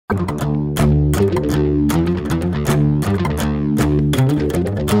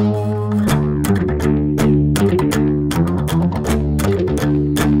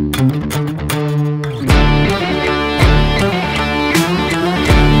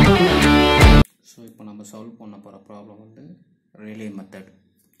solve பண்ண போற problem வந்து Rayleigh method.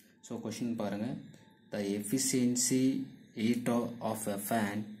 So question பாருங்க, the efficiency heat of a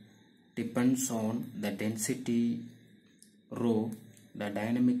fan depends on the density rho, the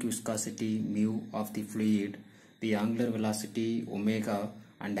dynamic viscosity mu of the fluid, the angular velocity omega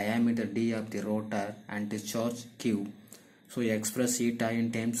and diameter d of the rotor and discharge q. So express eta in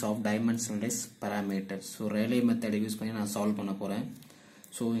terms of dimensionless parameters. So Rayleigh method use பண்ணி நான் solve பண்ண போறேன்.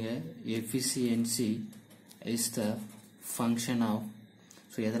 So here efficiency is the function of,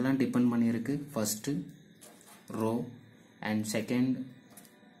 so எதெல்லாம் depend பண்ணி இருக்கு, first rho and second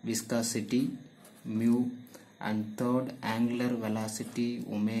viscosity mu and third angular velocity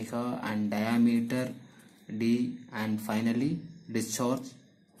omega and diameter d and finally discharge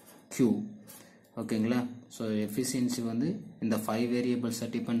q. ஓகேங்களா? so efficiency வந்து இந்த 5 variables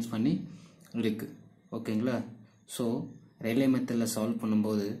depends பண்ணி இருக்கு. ஓகேங்களா? so Rayleigh method solve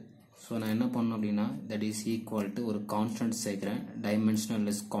பண்ணும்போது so நான் என்ன பண்ணணும் அப்படின்னா, that is equal to ஒரு constant சேர்க்கிறேன், dimensional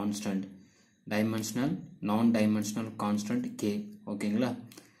is constant, dimensional non dimensional constant k. ஓகேங்களா?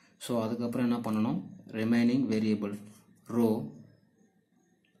 so அதுக்கப்புறம் என்ன பண்ணணும், remaining variable rho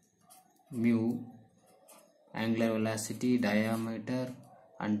mu angular velocity diameter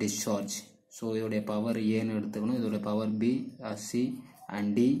and discharge. so இதோடைய பவர் a ன்னு எடுத்துக்கணும், இதோடைய power b c and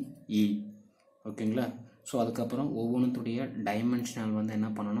d e. ஓகேங்களா? so அதுக்கப்புறம் ஒவ்வொன்றுடைய டைமென்ஷனல் வந்து என்ன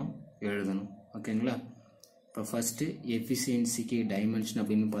பண்ணணும், எழுதணும். ஓகேங்களா? இப்போ ஃபர்ஸ்ட் எஃபிஷியன்சிக்கு டைமென்ஷன்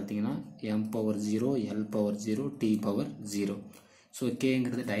அப்படின்னு பார்த்தீங்கன்னா m power 0 l power 0 t power 0. So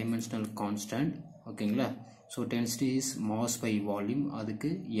கேங்கிறது dimensional constant. ஓகேங்களா? So density is mass by volume, அதுக்கு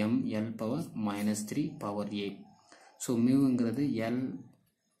m l power -3 power a. So மியூங்கிறது l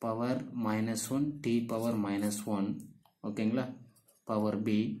power -1 t power -1. ஓகேங்களா? Power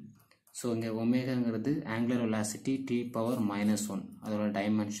b. ஸோ இங்கே ஒமேகாங்கிறது ஆங்குலர் வெலாசிட்டி t பவர் -1, அதோட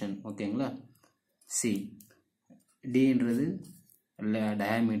dimension. ஓகேங்களா? c. dன்றது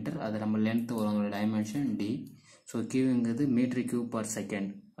diameter, அது நம்ம length வரும், அதோட dimension d. So கியூங்கிறது metre cube per second,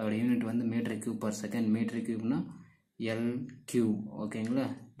 அதோட யூனிட் வந்து metre cube per second. Metre கியூப்னா L cube. ஓகேங்களா?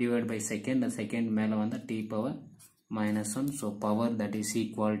 டிவைட் பை செகண்ட், அந்த செகண்ட் மேலே வந்து t power -1. So power that is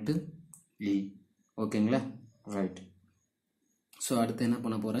equal to e. ஓகேங்களா? ரைட். ஸோ அடுத்து என்ன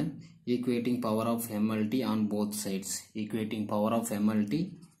பண்ண போகிறேன், equating power of MLT on both sides. Equating power of MLT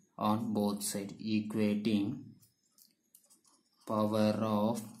on both sides. Equating power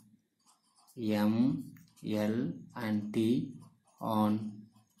of M, L and T on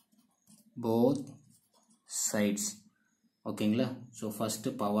both sides. ஓகேங்களா? So first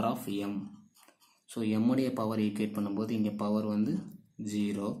power of M. So எம்முடைய power equate பண்ணும்போது இங்கே power வந்து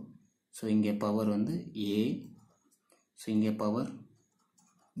 0, so இங்கே power வந்து A, so இங்கே power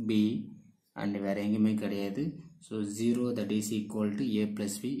b and வேறு எங்கேயுமே கிடையாது. So 0 that is equal to a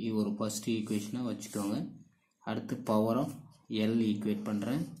plus b. இது ஒரு ஃபர்ஸ்ட் ஈக்குவேஷனாக வச்சுக்கோங்க. அடுத்து பவர் ஆஃப் l ஈக்குவேட்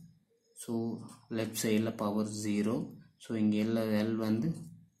பண்ணுறேன். ஸோ லெஃப்ட் சைடில் பவர் 0, ஸோ இங்கே l வந்து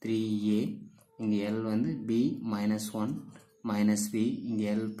 3a, இங்கே l வந்து b -1 மைனஸ் b, இங்கே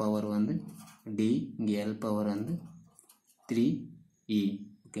l பவர் வந்து d, இங்கே l பவர் வந்து 3e.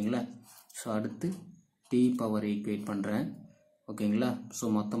 ஓகேங்களா? ஸோ அடுத்து t பவர் ஈக்குவேட் பண்ணுறேன். ஓகேங்களா? ஸோ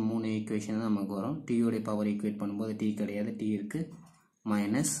மொத்தம் 3 ஈக்குவேஷன் தான் நமக்கு வரும். டீயோடைய பவர் ஈக்குவேட் பண்ணும்போது t கிடையாது, t இருக்குது,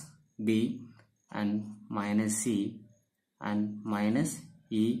 minus b and minus c and minus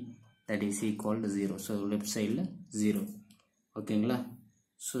e that is equal to 0. So left சைடில் 0. ஓகேங்களா?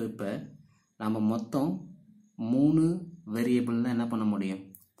 ஸோ இப்போ நம்ம மொத்தம் 3 வேரியபிள் தான் என்ன பண்ண முடியும்,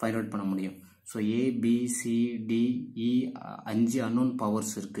 ஃபைண்ட் அவுட் பண்ண முடியும். So a b c d e 5 unknown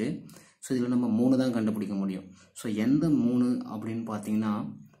powers இருக்குது. ஸோ இதில் நம்ம 3 தான் கண்டுபிடிக்க முடியும். ஸோ எந்த 3 அப்படின்னு பார்த்தீங்கன்னா,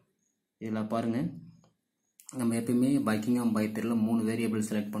 இதில் பாருங்கள், நம்ம எப்பயுமே பைக்கிங்காம் பைத்தரில் 3 வேரியபிள்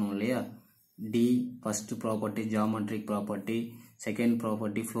செலக்ட் பண்ணுவோம் இல்லையா. D first property geometric property, second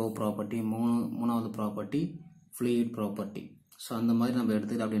property flow property, மூணாவது ப்ராப்பர்ட்டி ஃப்ளூயிட் ப்ராப்பர்ட்டி. ஸோ அந்த மாதிரி நம்ம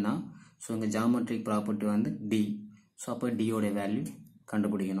எடுத்துக்கிட்டோம் அப்படின்னா, ஸோ இங்கே ஜியாமெட்ரிக் ப்ராப்பர்ட்டி வந்து டி. ஸோ அப்போ டியோடைய வேல்யூ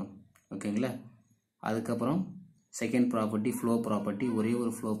கண்டுபிடிக்கணும். ஓகேங்களா? அதுக்கப்புறம் செகண்ட் ப்ராப்பர்ட்டி ஃப்ளோ ப்ராப்பர்ட்டி, ஒரே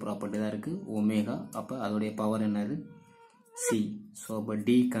ஒரு ஃப்ளோ ப்ராப்பர்ட்டி தான் இருக்குது, ஒமேகா. அப்போ அதோடைய பவர் என்னது, சி. ஸோ அப்போ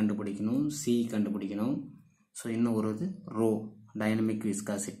டி கண்டுபிடிக்கணும், சி கண்டுபிடிக்கணும். ஸோ இன்னும் ஒரு இது ரோ, டைனமிக்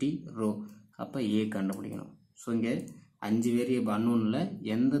விஸ்காசிட்டி ரோ, அப்போ ஏ கண்டுபிடிக்கணும். ஸோ இங்கே 5 வேரியபிள் அன்னோனில்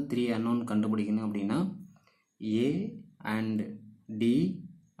எந்த 3 அன்னோன் கண்டுபிடிக்கணும் அப்படின்னா A and D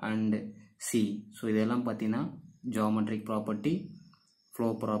and C. So இதெல்லாம் பார்த்தீங்கன்னா geometric property,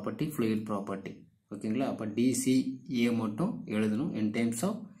 flow property, fluid property. ஓகேங்களா? அப்போ DCA மட்டும் எழுதணும் in terms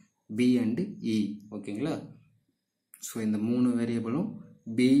of B and E. ஓகேங்களா? ஸோ இந்த 3 வேரியபிளும்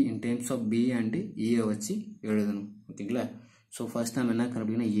B in terms of B and E வச்சு எழுதணும். ஓகேங்களா? ஸோ ஃபர்ஸ்ட் நம்ம என்ன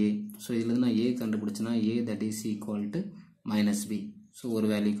கண்டுபிடிக்கணும்? A. ஸோ இதில் நான் A கண்டுபிடிச்சேன்னா A that is equal to minus B. So ஒரு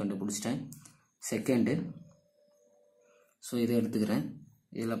வேல்யூ கண்டுபிடிச்சிட்டேன். செகண்டு, ஸோ இதை எடுத்துக்கிறேன்.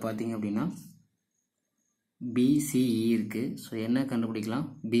 இதில் பார்த்தீங்க அப்படின்னா BCE இருக்குது. ஸோ என்ன கண்டுபிடிக்கலாம்?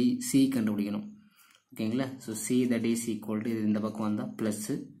 BC கண்டுபிடிக்கணும். ஓகேங்களா? So C that is equal to, இது இந்த பக்கம் வந்தால்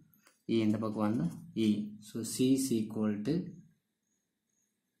ப்ளஸ்ஸு, E இந்த பக்கம் வந்தால் E. So C is equal to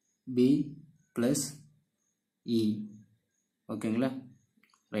B plus E. ஓகேங்களா?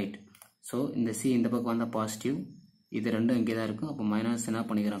 ரைட். ஸோ இந்த C இந்த பக்கம் வந்தால் பாசிட்டிவ், இது ரெண்டும் இங்கே தான் இருக்கும். அப்போ மைனஸ் என்ன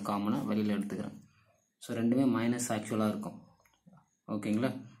பண்ணிக்கிறேன்? காமனாக வெளியில் எடுத்துக்கிறேன். ஸோ ரெண்டுமே மைனஸ் ஆக்சுவலாக இருக்கும்.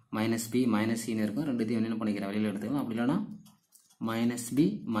 ஓகேங்களா? மைனஸ் பி மைனஸ் சின்னு இருக்கும். ரெண்டுத்தையும் என்ன பண்ணிக்கிறேன்? வெளியில் எடுத்துக்கலாம். அப்படி இல்லைனா மைனஸ் பி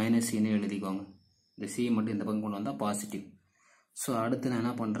மைனஸ் சின்னு எழுதிக்குவாங்க. இந்த சி மட்டும் இந்த பக்கம் கொண்டு வந்தால் பாசிட்டிவ். ஸோ அடுத்து நான்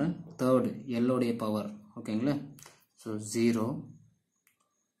என்ன பண்ணுறேன்? Third எல்லோடைய power. ஓகேங்களா? ஸோ 0.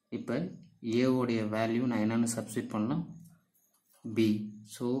 இப்போ ஏவோடைய வேல்யூ நான் என்னென்னு சப்ஸ்டிட் பண்ணலாம்? பி.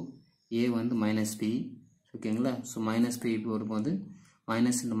 ஸோ ஏ வந்து மைனஸ் பி. ஓகேங்களா? ஸோ மைனஸ் பி இப்போ வரும்போது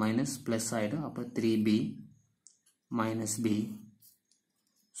மைனஸ் இன்ட்டு மைனஸ் ப்ளஸ் ஆகிடும். அப்போ 3b மைனஸ் பி.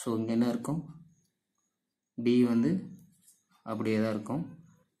 ஸோ இங்கே என்ன இருக்கும்? டி வந்து அப்படியே தான் இருக்கும்.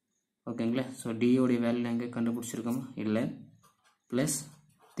 ஓகேங்களா? ஸோ டியோடைய வேல்யூ எங்கே கண்டுபிடிச்சிருக்கோமா? இல்லை, ப்ளஸ்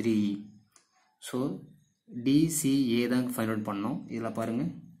 3e. ஸோ டிசிஏ தான் ஃபைண்ட் அவுட் பண்ணோம். இதில்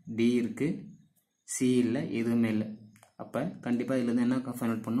பாருங்கள், டி இருக்குது, சி இல்லை, எதுவுமே இல்லை. அப்போ கண்டிப்பாக இதுலேருந்து என்ன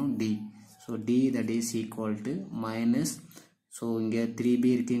ஃபைண்ட் அவுட் பண்ணோம்? D. So D that is equal to minus, so இங்கே 3b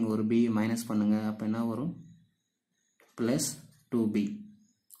இருக்குது, இங்கே ஒரு b மைனஸ் பண்ணுங்கள். அப்போ என்ன வரும்? Plus 2b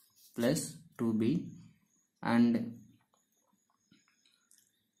plus 2b and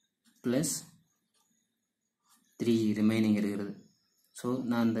plus 3 remaining இருக்கிறது. ஸோ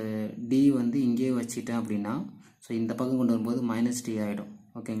நான் அந்த d வந்து இங்கே வச்சிட்டேன் அப்படின்னா, ஸோ இந்த பக்கம் கொண்டு வரும்போது மைனஸ் டி ஆகிடும்.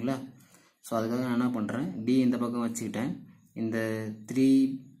 ஓகேங்களா? ஸோ அதுக்காக நான் என்ன பண்ணுறேன்? d இந்த பக்கம் வச்சுக்கிட்டேன். இந்த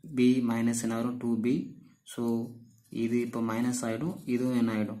 3b மைனஸ் என்ன வரும்? 2b. ஸோ இது இப்போ மைனஸ் ஆகிடும், இதுவும்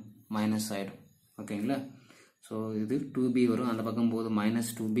என்ன ஆகிடும்? மைனஸ் ஆகிடும். ஓகேங்களா? ஸோ இது 2b வரும், அந்த பக்கம் போது மைனஸ்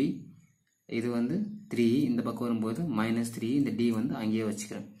 2b. இது வந்து 3, இந்த பக்கம் வரும்போது மைனஸ் 3. இந்த d வந்து அங்கேயே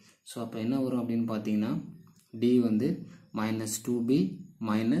வச்சுக்கிறேன். ஸோ அப்போ என்ன வரும் அப்படின்னு பார்த்தீங்கன்னா, d வந்து மைனஸ் 2b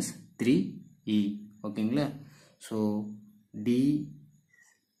மைனஸ் 3e. ஓகேங்களா? So d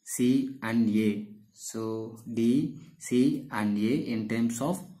c and a. So d c and a in terms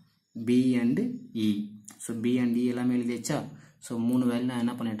of b and e. So b and e எல்லாமே எழுதிச்சா? ஸோ 3 வேல்யூ நான்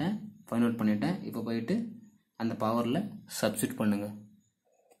என்ன பண்ணிட்டேன்? ஃபைண்ட் அவுட் பண்ணிட்டேன். இப்போ போயிட்டு அந்த பவரில் சப்ஸ்டிட் பண்ணுங்க.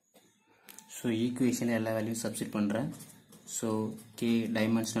 ஸோ ஈக்குவேஷனில் எல்லா வேல்யூ சப்ஸ்டிட் பண்ணுறேன். So K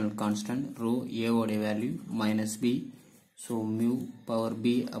dimensional constant, row ஏவோடைய value minus B. So mu power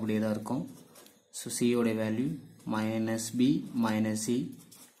B அப்படியே தான் இருக்கும். So சியோடைய value minus B minus C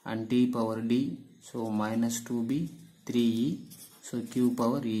and D power D. So minus 2b 3e. So Q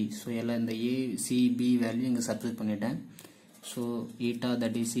power E. So எல்லாம் இந்த A C B value இங்கே substitute பண்ணிட்டேன். So eta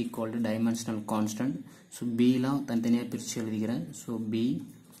that is equal to dimensional constant. So பிலாம் தனித்தனியாக பிரித்து எழுதிக்கிறேன். So B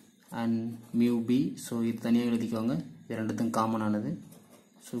and mu B. So இது தனியாக எழுதிக்கோங்க, இது ரெண்டுத்துக்கும் காமன் ஆனது.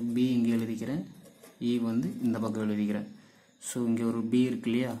 ஸோ பி இங்கே எழுதிக்கிறேன், இ வந்து இந்த பக்கம் எழுதிக்கிறேன். ஸோ இங்கே ஒரு பி இருக்கு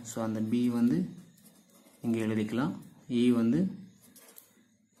இல்லையா? ஸோ அந்த பி வந்து இங்கே எழுதிக்கலாம், இ வந்து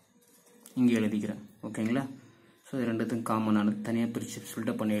இங்கே எழுதிக்கிறேன். ஓகேங்களா? ஸோ இது ரெண்டுத்துக்கும் காமன் ஆனது, தனியாக பிரித்து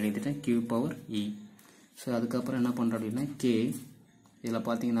ஃபில்டர் பண்ணி எழுதிட்டேன். கியூ பவர் இ. ஸோ அதுக்கப்புறம் என்ன பண்ணுறோம் அப்படின்னா, கே இதில்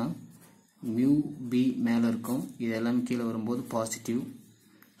பார்த்தீங்கன்னா மியூ பி மேலே இருக்கும், இது எல்லாமே கீழே வரும்போது பாசிட்டிவ்.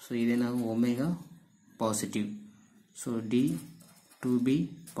 ஸோ இது என்ன ஆகும்? Omega positive. So D 2b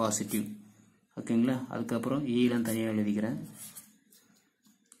positive. ஓகேங்களா? அதுக்கப்புறம் ஈலாம் தனியாக எழுதிக்கிறேன்.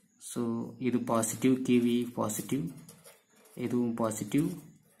 ஸோ இது பாசிட்டிவ், கிவி பாசிட்டிவ், இதுவும் பாசிட்டிவ்,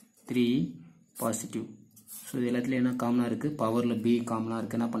 3e பாசிட்டிவ். ஸோ இது எல்லாத்துலேயும் என்ன காமனாக இருக்குது? பவரில் பி காமனாக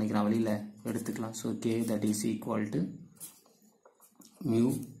இருக்குது. என்ன பண்ணிக்கலாம்? வெளியில் எடுத்துக்கலாம். So K that is equal to mu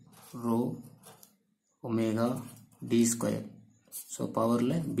row omega t square. So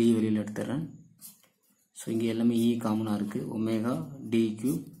பவரில் பி வெளியில் எடுத்துடுறேன். ஸோ இங்கே எல்லாமே இ காமனாக இருக்குது, ஒமேகா டி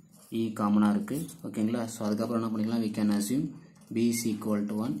கியூ இ காமனாக இருக்குது. ஓகேங்களா? ஸோ அதுக்கப்புறம் என்ன பண்ணிக்கலாம்? We can assume B is equal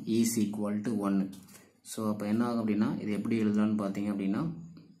to 1, E is equal to 1. So அப்போ என்ன ஆகும் அப்படின்னா, இது எப்படி எழுதலான்னு பார்த்தீங்க அப்படின்னா,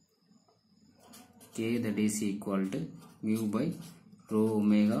 K that is equal to mu by row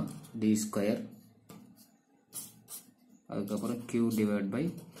omega t square, அதுக்கப்புறம் Q divide by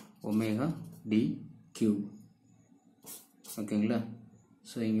omega t Q. ஓகேங்களா?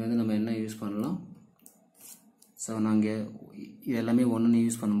 ஸோ இங்கே வந்து நம்ம என்ன யூஸ் பண்ணலாம்? ஸோ நாங்கள் இது எல்லாமே ஒன்று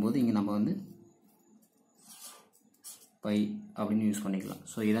யூஸ் பண்ணும்போது இங்கே நம்ம வந்து பை அப்படின்னு யூஸ் பண்ணிக்கலாம்.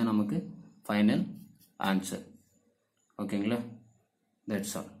 ஸோ இதான் நமக்கு ஃபைனல் ஆன்சர். ஓகேங்களா?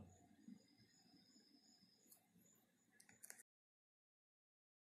 That's all.